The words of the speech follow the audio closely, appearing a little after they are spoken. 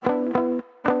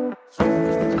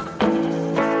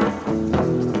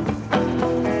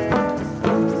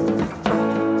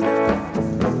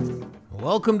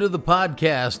Welcome to the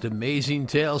podcast, Amazing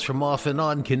Tales from Off and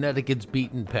On Connecticut's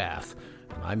Beaten Path.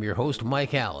 I'm your host,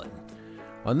 Mike Allen.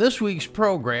 On this week's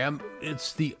program,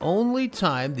 it's the only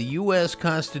time the U.S.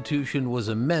 Constitution was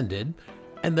amended,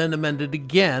 and then amended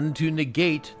again to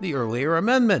negate the earlier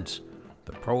amendments.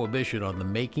 The prohibition on the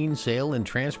making, sale, and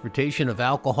transportation of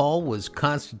alcohol was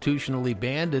constitutionally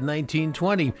banned in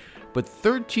 1920, but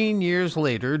 13 years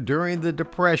later, during the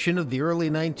Depression of the early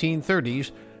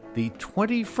 1930s, the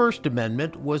 21st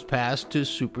Amendment was passed to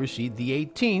supersede the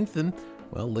 18th, and,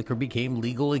 liquor became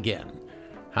legal again.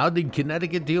 How did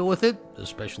Connecticut deal with it,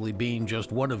 especially being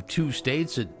just one of two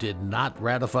states that did not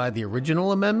ratify the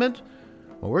original amendment?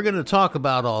 Well, we're going to talk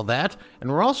about all that,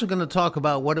 and we're also going to talk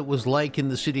about what it was like in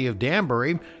the city of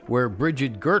Danbury, where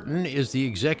Bridget Girton is the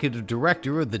executive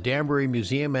director of the Danbury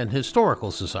Museum and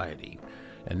Historical Society.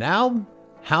 And now,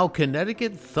 how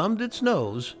Connecticut thumbed its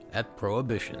nose at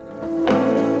Prohibition.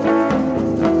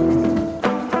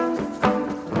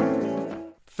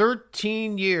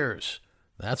 13 years.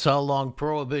 That's how long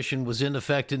Prohibition was in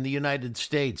effect in the United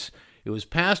States. It was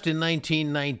passed in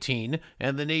 1919,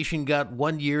 and the nation got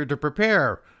 1 year to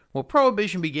prepare. Well,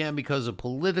 Prohibition began because a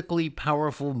politically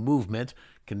powerful movement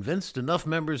convinced enough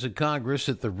members of Congress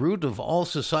that the root of all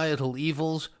societal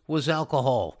evils was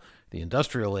alcohol. The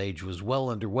industrial age was well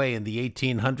underway in the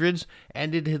 1800s,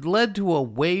 and it had led to a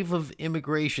wave of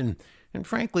immigration. And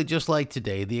frankly, just like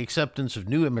today, the acceptance of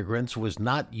new immigrants was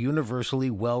not universally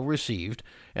well received,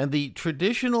 and the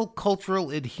traditional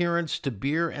cultural adherence to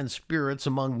beer and spirits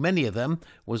among many of them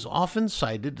was often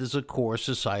cited as a core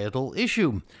societal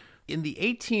issue. In the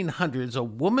 1800s, a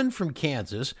woman from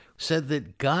Kansas said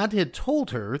that God had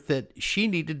told her that she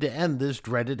needed to end this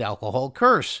dreaded alcohol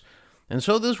curse. And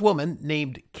so this woman,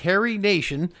 named Carrie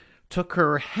Nation, took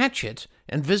her hatchet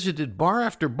and visited bar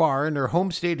after bar in her home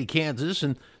state of Kansas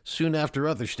and soon after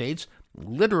other states,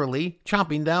 literally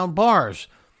chopping down bars.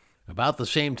 About the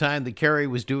same time that Carrie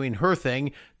was doing her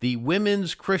thing, the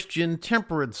Women's Christian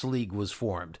Temperance League was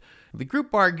formed. The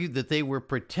group argued that they were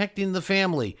protecting the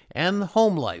family and the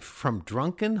home life from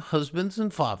drunken husbands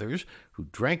and fathers who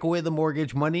drank away the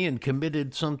mortgage money and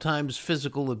committed sometimes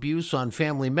physical abuse on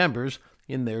family members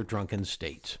in their drunken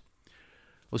state.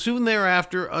 Well, soon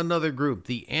thereafter, another group,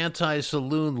 the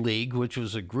Anti-Saloon League, which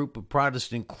was a group of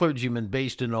Protestant clergymen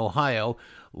based in Ohio,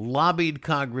 lobbied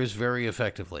Congress very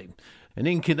effectively. And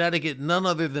in Connecticut, none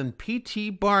other than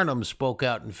P.T. Barnum spoke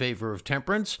out in favor of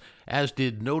temperance, as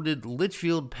did noted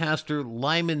Litchfield pastor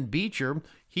Lyman Beecher.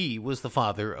 He was the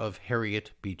father of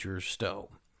Harriet Beecher Stowe.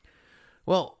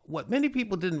 Well, what many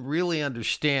people didn't really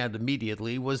understand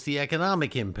immediately was the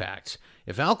economic impacts.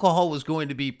 If alcohol was going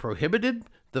to be prohibited,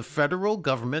 the federal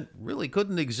government really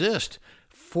couldn't exist.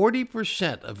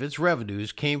 40% of its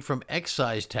revenues came from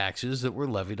excise taxes that were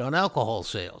levied on alcohol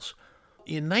sales.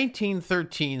 In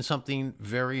 1913, something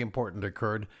very important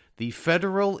occurred. The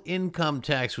federal income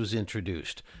tax was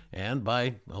introduced, and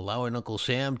by allowing Uncle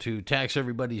Sam to tax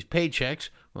everybody's paychecks,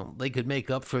 they could make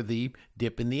up for the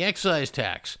dip in the excise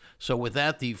tax. So with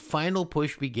that, the final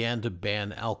push began to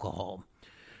ban alcohol.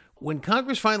 When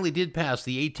Congress finally did pass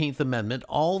the 18th Amendment,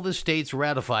 all the states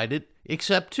ratified it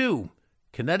except two,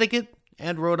 Connecticut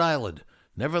and Rhode Island.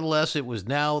 Nevertheless, it was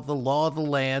now the law of the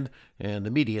land, and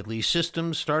immediately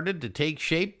systems started to take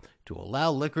shape to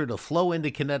allow liquor to flow into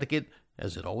Connecticut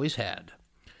as it always had.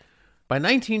 By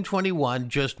 1921,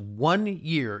 just 1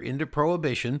 year into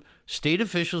Prohibition, state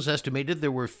officials estimated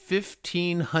there were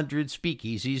 1,500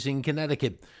 speakeasies in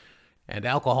Connecticut, and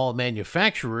alcohol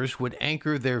manufacturers would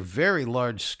anchor their very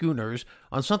large schooners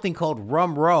on something called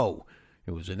Rum Row.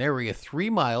 It was an area 3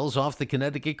 miles off the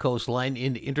Connecticut coastline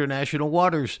in international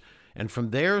waters, and from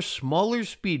there, smaller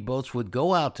speedboats would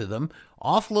go out to them,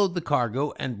 offload the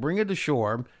cargo, and bring it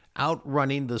ashore,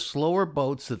 outrunning the slower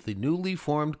boats that the newly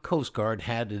formed Coast Guard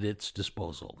had at its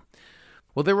disposal.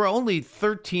 Well, there were only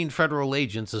 13 federal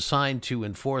agents assigned to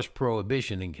enforce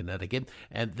Prohibition in Connecticut,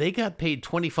 and they got paid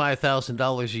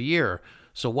 $25,000 a year.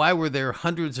 So why were there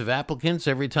hundreds of applicants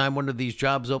every time one of these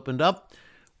jobs opened up?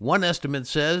 One estimate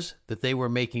says that they were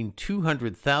making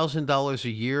 $200,000 a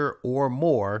year or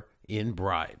more in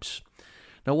bribes.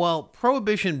 Now, while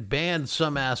Prohibition banned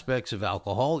some aspects of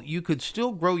alcohol, you could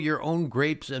still grow your own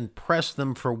grapes and press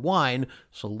them for wine,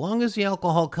 so long as the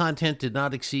alcohol content did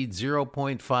not exceed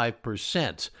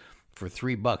 0.5%. For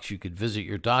 $3, you could visit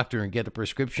your doctor and get a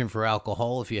prescription for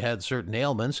alcohol if you had certain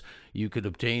ailments. You could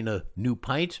obtain a new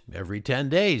pint every 10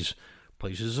 days.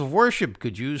 Places of worship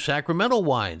could use sacramental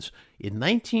wines. In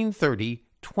 1930,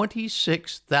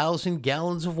 26,000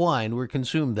 gallons of wine were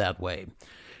consumed that way.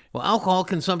 Well, alcohol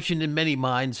consumption in many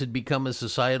minds had become a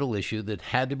societal issue that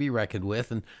had to be reckoned with,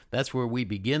 and that's where we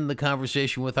begin the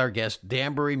conversation with our guest,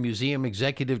 Danbury Museum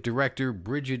Executive Director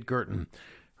Bridget Guertin.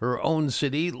 Her own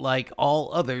city, like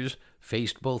all others,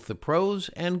 faced both the pros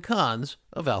and cons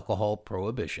of alcohol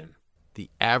prohibition. The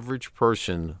average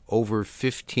person over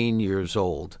 15 years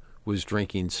old was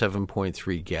drinking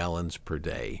 7.3 gallons per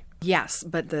day. Yes,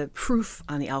 but the proof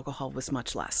on the alcohol was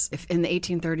much less. If in the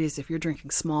 1830s, if you're drinking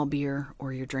small beer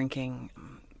or you're drinking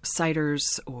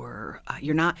ciders or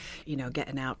you're not,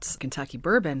 getting out Kentucky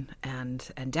bourbon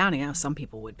and downing, some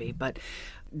people would be, but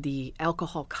the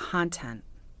alcohol content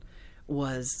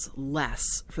was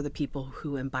less for the people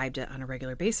who imbibed it on a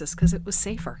regular basis because it was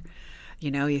safer.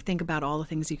 You think about all the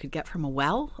things you could get from a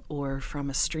well or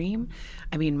from a stream.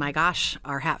 I mean, my gosh,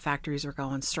 our hat factories were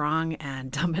going strong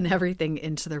and dumping everything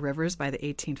into the rivers by the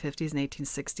 1850s and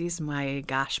 1860s. My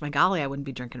gosh, my golly, I wouldn't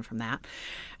be drinking from that.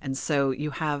 And so you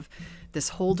have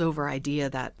this holdover idea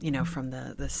that, from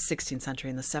the 16th century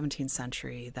and the 17th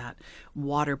century, that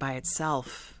water by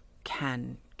itself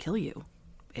can kill you.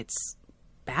 It's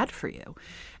bad for you.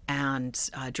 And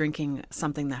drinking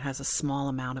something that has a small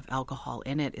amount of alcohol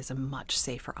in it is a much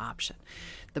safer option.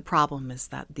 The problem is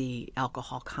that the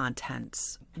alcohol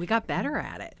content, we got better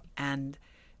at it. And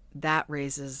that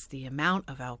raises the amount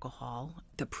of alcohol,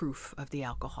 the proof of the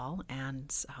alcohol,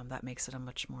 and that makes it a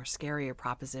much more scarier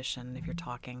proposition if you're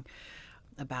talking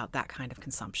about that kind of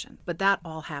consumption. But that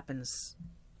all happens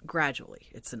gradually.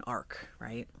 It's an arc,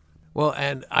 right? Well,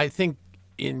 and I think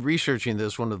in researching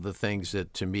this, one of the things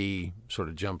that to me sort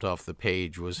of jumped off the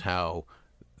page was how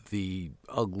the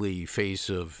ugly face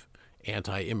of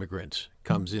anti-immigrants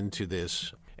comes into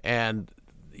this. And,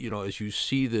 as you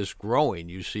see this growing,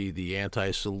 you see the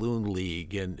Anti-Saloon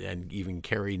League and even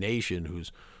Carrie Nation,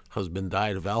 whose husband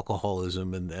died of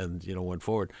alcoholism and went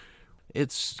forward.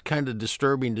 It's kind of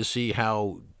disturbing to see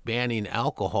how banning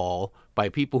alcohol by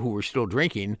people who were still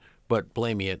drinking, but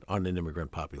blaming it on an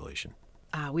immigrant population.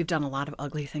 We've done a lot of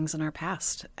ugly things in our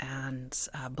past, and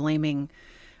blaming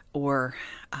or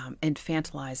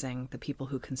infantilizing the people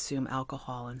who consume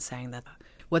alcohol and saying that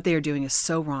what they are doing is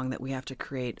so wrong that we have to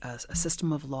create a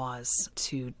system of laws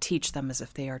to teach them as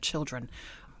if they are children.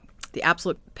 The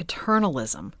absolute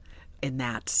paternalism in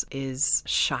that is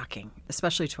shocking,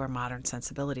 especially to our modern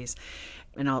sensibilities.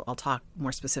 And I'll talk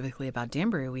more specifically about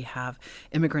Danbury. We have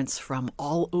immigrants from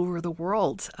all over the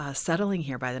world settling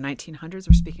here. By the 1900s,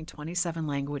 we're speaking 27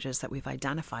 languages that we've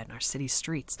identified in our city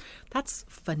streets. That's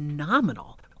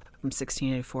phenomenal. From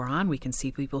 1684 on, we can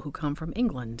see people who come from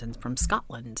England and from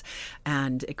Scotland,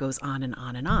 and it goes on and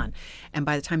on and on. And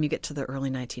by the time you get to the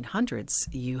early 1900s,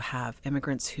 you have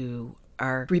immigrants who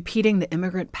are repeating the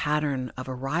immigrant pattern of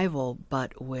arrival,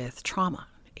 but with trauma.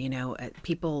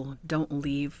 People don't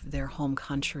leave their home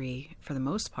country for the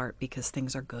most part because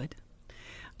things are good.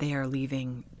 They are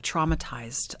leaving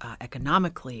traumatized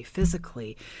economically,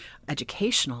 physically,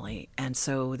 educationally. And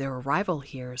so their arrival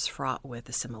here is fraught with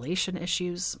assimilation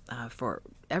issues for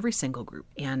every single group.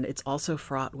 And it's also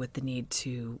fraught with the need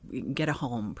to get a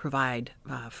home, provide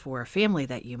for a family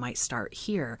that you might start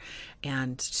here,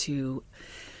 and to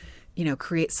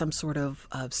create some sort of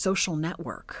social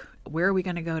network. Where are we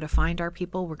going to go to find our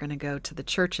people? We're going to go to the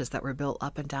churches that were built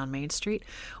up and down Main Street,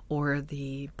 or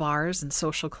the bars and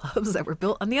social clubs that were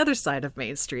built on the other side of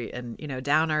Main Street and,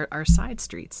 down our side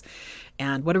streets.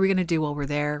 And what are we going to do while we're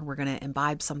there? We're going to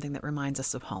imbibe something that reminds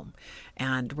us of home.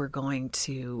 And we're going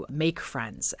to make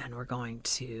friends, and we're going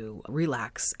to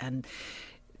relax. And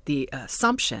the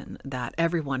assumption that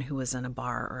everyone who was in a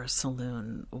bar or a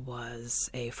saloon was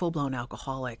a full-blown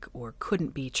alcoholic or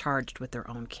couldn't be charged with their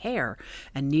own care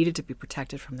and needed to be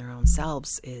protected from their own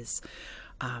selves is,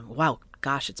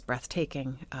 it's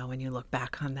breathtaking when you look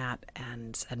back on that,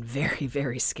 and very,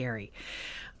 very scary.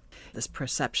 This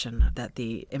perception that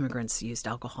the immigrants used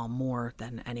alcohol more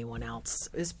than anyone else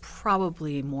is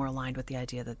probably more aligned with the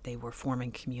idea that they were forming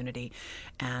community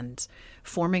and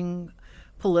forming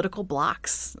political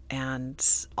blocs,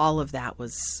 and all of that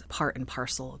was part and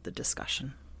parcel of the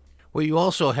discussion. Well, you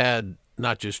also had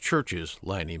not just churches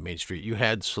lining Main Street, you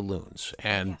had saloons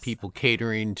and people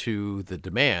catering to the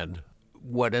demand.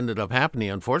 What ended up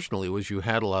happening, unfortunately, was you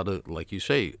had a lot of, like you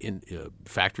say,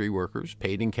 factory workers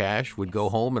paid in cash would go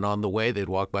home, and on the way they'd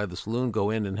walk by the saloon, go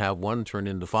in and have one turn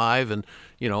into five, and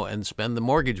and spend the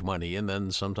mortgage money, and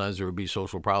then sometimes there would be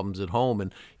social problems at home,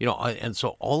 and and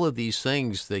so all of these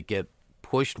things that get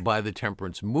pushed by the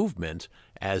temperance movement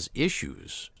as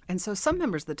issues. And so some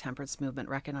members of the temperance movement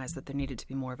recognized that there needed to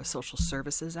be more of a social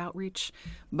services outreach,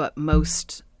 but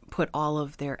most put all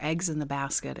of their eggs in the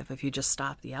basket of if you just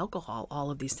stop the alcohol,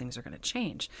 all of these things are going to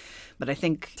change. But I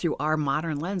think through our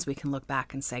modern lens, we can look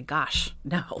back and say, gosh,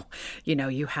 no,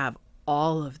 you have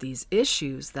all of these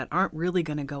issues that aren't really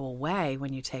going to go away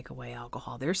when you take away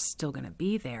alcohol. They're still going to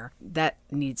be there. That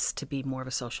needs to be more of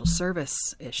a social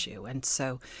service issue. And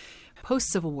so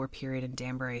post-Civil War period in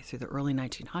Danbury through the early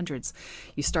 1900s,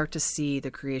 you start to see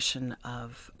the creation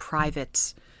of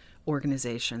private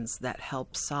organizations that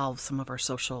help solve some of our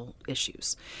social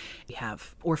issues. We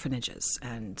have orphanages,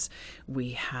 and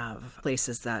we have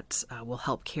places that will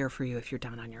help care for you if you're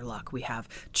down on your luck. We have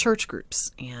church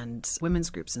groups and women's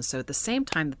groups. And so at the same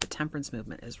time that the temperance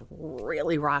movement is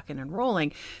really rocking and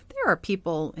rolling, there are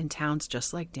people in towns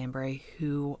just like Danbury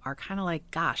who are kind of like,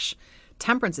 gosh,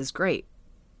 temperance is great,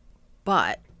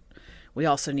 but we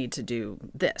also need to do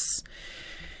this.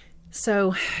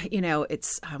 So,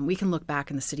 it's we can look back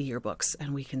in the city yearbooks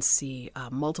and we can see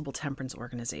multiple temperance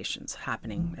organizations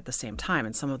happening at the same time,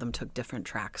 and some of them took different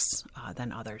tracks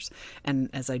than others. And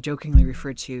as I jokingly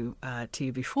referred to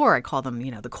you before, I call them,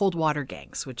 the cold water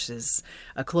gangs, which is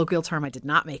a colloquial term I did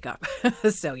not make up.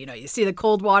 So, you see the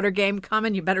cold water gang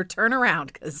coming, you better turn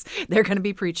around because they're going to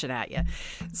be preaching at you.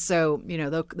 So,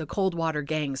 the cold water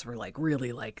gangs were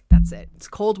really that's it. It's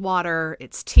cold water,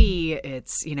 it's tea,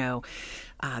 it's,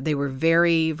 they were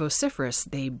very vociferous.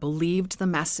 They believed the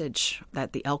message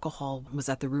that the alcohol was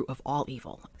at the root of all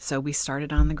evil. So we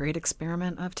started on the great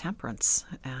experiment of temperance.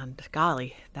 And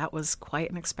golly, that was quite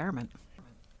an experiment.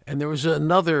 And there was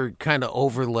another kind of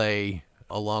overlay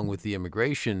along with the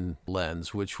immigration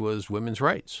lens, which was women's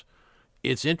rights.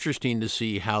 It's interesting to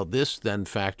see how this then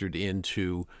factored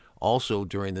into also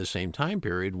during the same time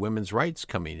period, women's rights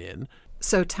coming in.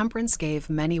 So temperance gave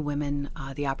many women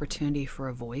the opportunity for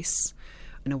a voice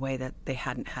in a way that they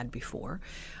hadn't had before.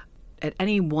 At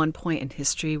any one point in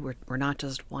history, we're not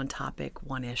just one topic,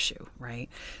 one issue, right?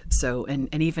 So,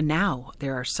 and even now,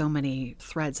 there are so many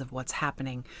threads of what's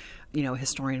happening. A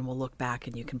historian will look back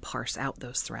and you can parse out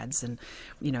those threads. And,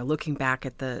 looking back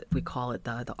at we call it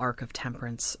the arc of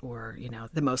temperance, or,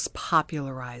 the most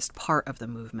popularized part of the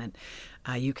movement,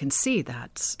 you can see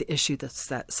that the issue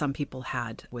that some people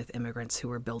had with immigrants who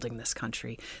were building this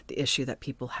country, the issue that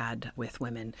people had with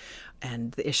women,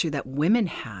 and the issue that women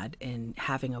had in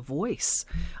having a voice,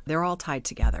 they're all tied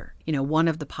together. One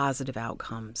of the positive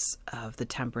outcomes of the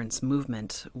temperance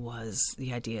movement was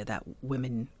the idea that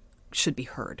women should be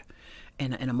heard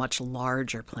in a much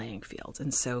larger playing field.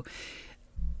 And so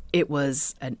it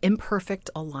was an imperfect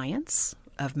alliance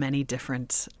of many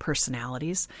different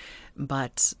personalities,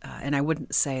 but and I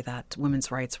wouldn't say that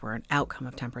women's rights were an outcome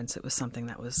of temperance. It was something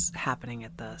that was happening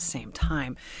at the same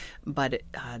time. But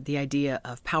the idea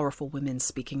of powerful women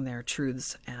speaking their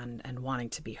truths and wanting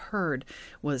to be heard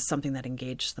was something that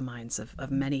engaged the minds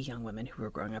of many young women who were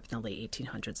growing up in the late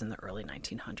 1800s and the early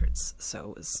 1900s.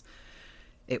 So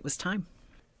it was time.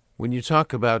 When you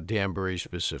talk about Danbury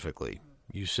specifically,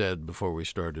 you said before we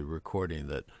started recording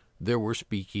that there were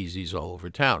speakeasies all over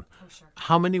town. Oh, sure.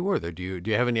 How many were there? Do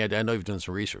you have any idea? I know you've done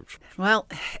some research. Well,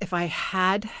 if I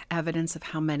had evidence of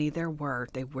how many there were,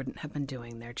 they wouldn't have been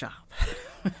doing their job.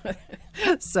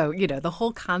 So, the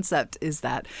whole concept is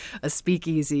that a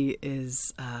speakeasy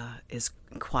is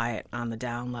quiet on the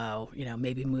down low,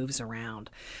 maybe moves around.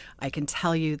 I can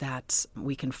tell you that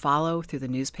we can follow through the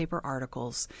newspaper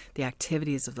articles the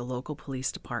activities of the local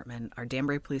police department. Our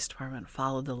Danbury Police Department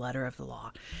followed the letter of the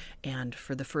law. And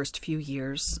for the first few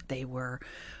years, they were,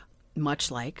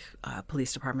 much like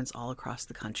police departments all across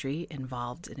the country,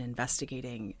 involved in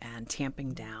investigating and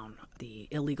tamping down the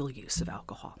illegal use of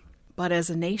alcohol. But as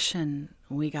a nation,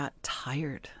 we got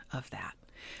tired of that.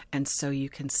 And so you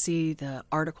can see the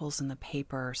articles in the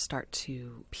paper start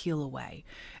to peel away.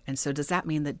 And so does that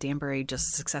mean that Danbury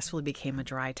just successfully became a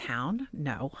dry town?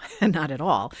 No, not at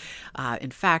all. In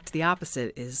fact, the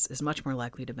opposite is much more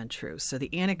likely to have been true. So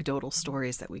the anecdotal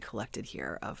stories that we collected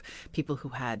here of people who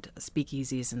had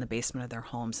speakeasies in the basement of their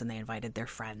homes and they invited their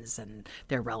friends and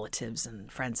their relatives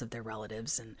and friends of their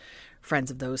relatives and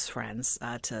friends of those friends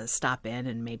to stop in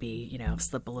and maybe,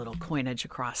 slip a little coinage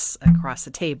across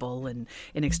the table and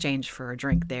in exchange for a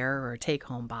drink there or a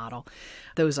take-home bottle.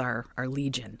 Those are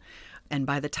legion. And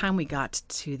by the time we got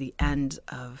to the end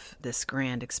of this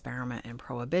grand experiment in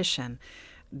Prohibition,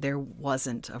 there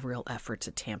wasn't a real effort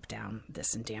to tamp down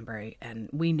this in Danbury. And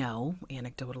we know,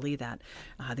 anecdotally, that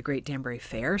the Great Danbury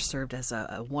Fair served as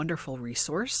a wonderful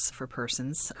resource for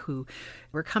persons who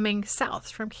were coming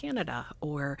south from Canada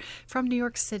or from New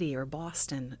York City or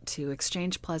Boston to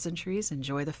exchange pleasantries,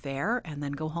 enjoy the fair, and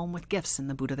then go home with gifts in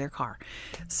the boot of their car.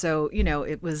 So,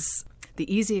 it was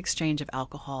the easy exchange of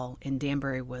alcohol in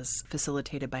Danbury was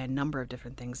facilitated by a number of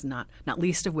different things, not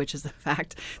least of which is the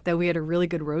fact that we had a really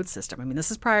good road system. I mean,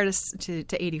 this is prior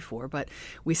to 84, but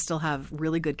we still have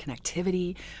really good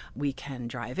connectivity. We can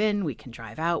drive in, we can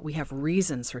drive out. We have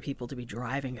reasons for people to be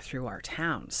driving through our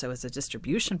town. So as a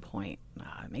distribution point,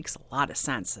 it makes a lot of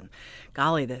sense. And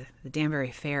golly, the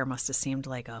Danbury Fair must have seemed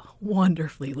like a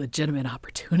wonderfully legitimate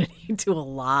opportunity to a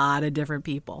lot of different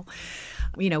people.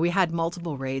 You know, we had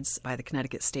multiple raids by the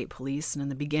Connecticut State Police, and in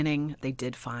the beginning, they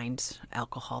did find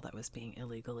alcohol that was being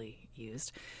illegally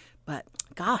used. But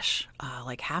gosh,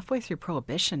 like halfway through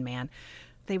Prohibition, man,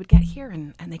 they would get here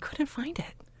and they couldn't find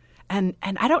it. And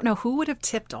I don't know who would have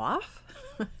tipped off.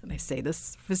 And I say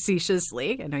this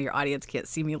facetiously. I know your audience can't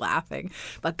see me laughing,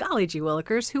 but golly gee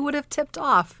willikers, who would have tipped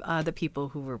off the people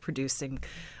who were producing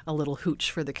a little hooch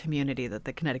for the community that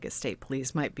the Connecticut State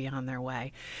Police might be on their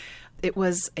way? It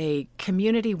was a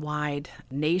community-wide,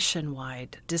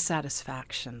 nationwide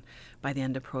dissatisfaction by the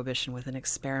end of Prohibition with an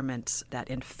experiment that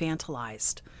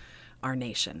infantilized our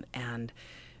nation. And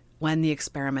when the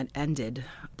experiment ended,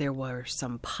 there were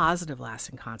some positive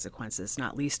lasting consequences,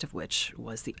 not least of which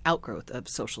was the outgrowth of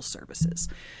social services,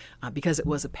 because it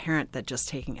was apparent that just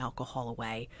taking alcohol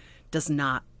away does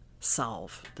not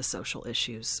solve the social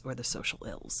issues or the social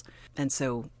ills. And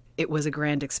so it was a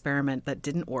grand experiment that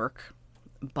didn't work,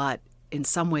 but in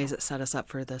some ways it set us up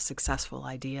for the successful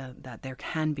idea that there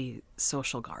can be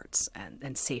social guards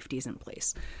and safeties in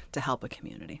place to help a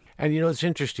community. And you know, it's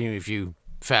interesting if you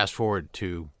fast forward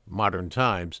to modern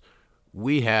times,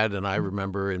 we had, and I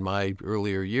remember in my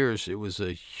earlier years, it was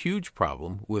a huge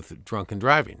problem with drunken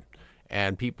driving.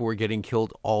 And people were getting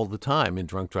killed all the time in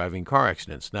drunk driving car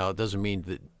accidents. Now, it doesn't mean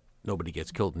that nobody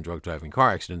gets killed in drunk driving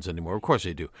car accidents anymore. Of course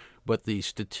they do. But the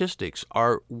statistics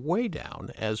are way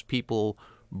down as people,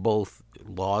 both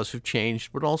laws have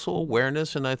changed, but also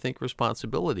awareness and I think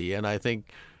responsibility. And I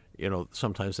think, you know,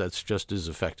 sometimes that's just as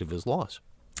effective as laws.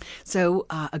 So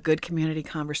a good community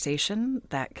conversation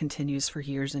that continues for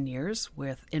years and years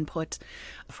with input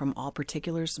from all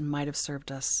particulars might have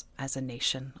served us as a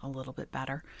nation a little bit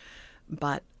better.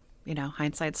 But, you know,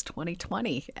 hindsight's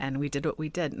 20/20, and we did what we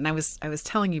did. And I was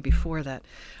telling you before that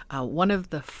one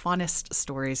of the funnest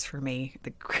stories for me,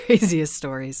 the craziest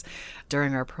stories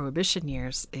during our Prohibition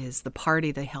years, is the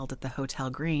party they held at the Hotel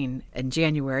Green in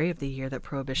January of the year that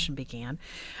Prohibition began.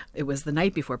 It was the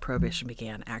night before Prohibition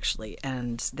began, actually,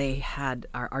 and they had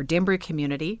our Danbury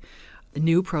community. The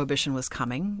new Prohibition was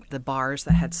coming. The bars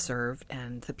that had served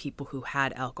and the people who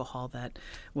had alcohol that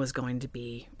was going to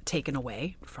be taken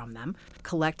away from them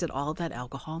collected all of that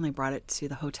alcohol and they brought it to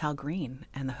the Hotel Green.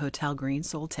 And the Hotel Green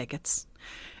sold tickets.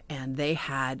 And they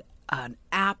had an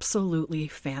absolutely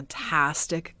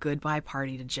fantastic goodbye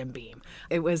party to Jim Beam.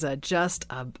 It was just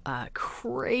a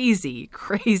crazy,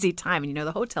 crazy time. And, you know,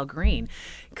 the Hotel Green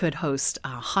could host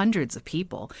hundreds of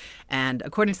people. And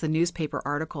according to the newspaper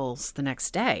articles the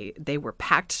next day, they were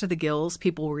packed to the gills.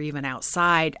 People were even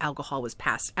outside. Alcohol was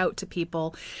passed out to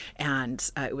people.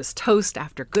 And it was toast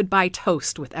after goodbye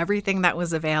toast with everything that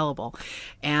was available.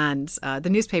 And the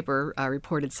newspaper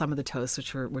reported some of the toasts,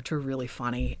 which were really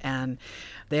funny. And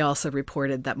they also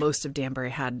reported that most of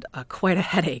Danbury had quite a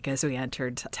headache as we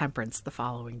entered Temperance the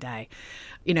following day.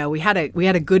 You know, we had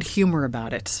a good humor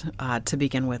about it to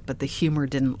begin with, but the humor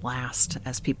didn't last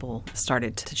as people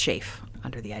started to chafe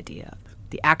under the idea of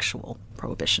the actual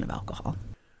prohibition of alcohol.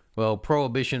 Well,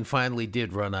 Prohibition finally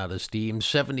did run out of steam.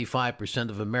 75%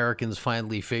 of Americans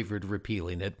finally favored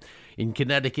repealing it. In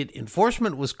Connecticut,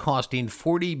 enforcement was costing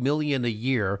 $40 million a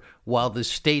year, while the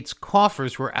state's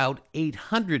coffers were out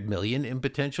 $800 million in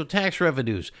potential tax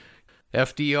revenues.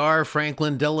 FDR,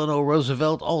 Franklin Delano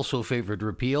Roosevelt, also favored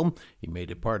repeal. He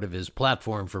made it part of his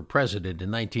platform for president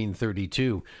in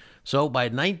 1932. So by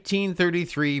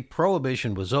 1933,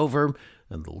 Prohibition was over,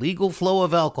 and the legal flow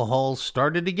of alcohol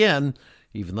started again,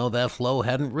 even though that flow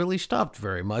hadn't really stopped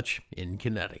very much in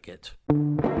Connecticut.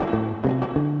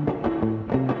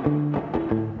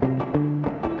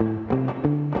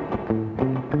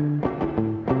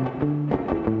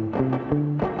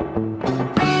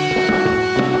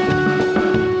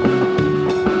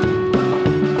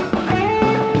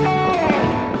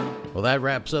 Well, that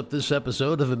wraps up this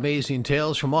episode of Amazing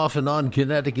Tales from Off and On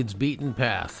Connecticut's Beaten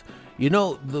Path. You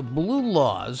know, the blue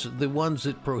laws, the ones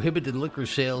that prohibited liquor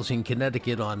sales in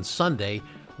Connecticut on Sunday,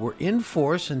 were in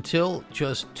force until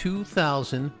just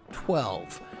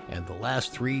 2012. And the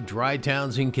last three dry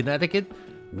towns in Connecticut,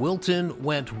 Wilton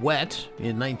went wet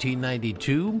in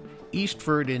 1992,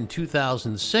 Eastford in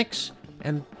 2006,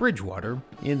 and Bridgewater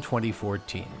in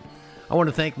 2014. I want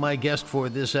to thank my guest for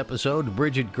this episode,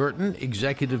 Bridget Girton,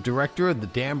 Executive Director of the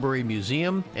Danbury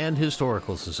Museum and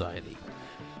Historical Society.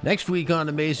 Next week on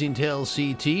Amazing Tales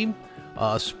CT,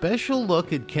 a special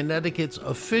look at Connecticut's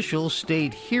official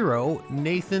state hero,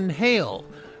 Nathan Hale.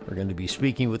 We're going to be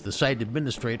speaking with the site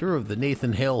administrator of the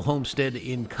Nathan Hale Homestead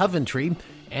in Coventry,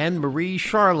 Anne Marie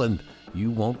Charland.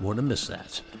 You won't want to miss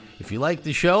that. If you like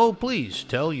the show, please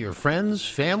tell your friends,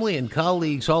 family, and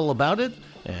colleagues all about it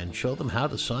and show them how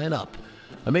to sign up.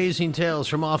 Amazing Tales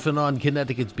from Off and On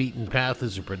Connecticut's Beaten Path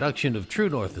is a production of True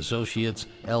North Associates,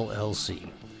 LLC.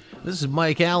 This is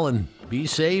Mike Allen. Be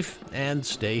safe and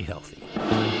stay healthy.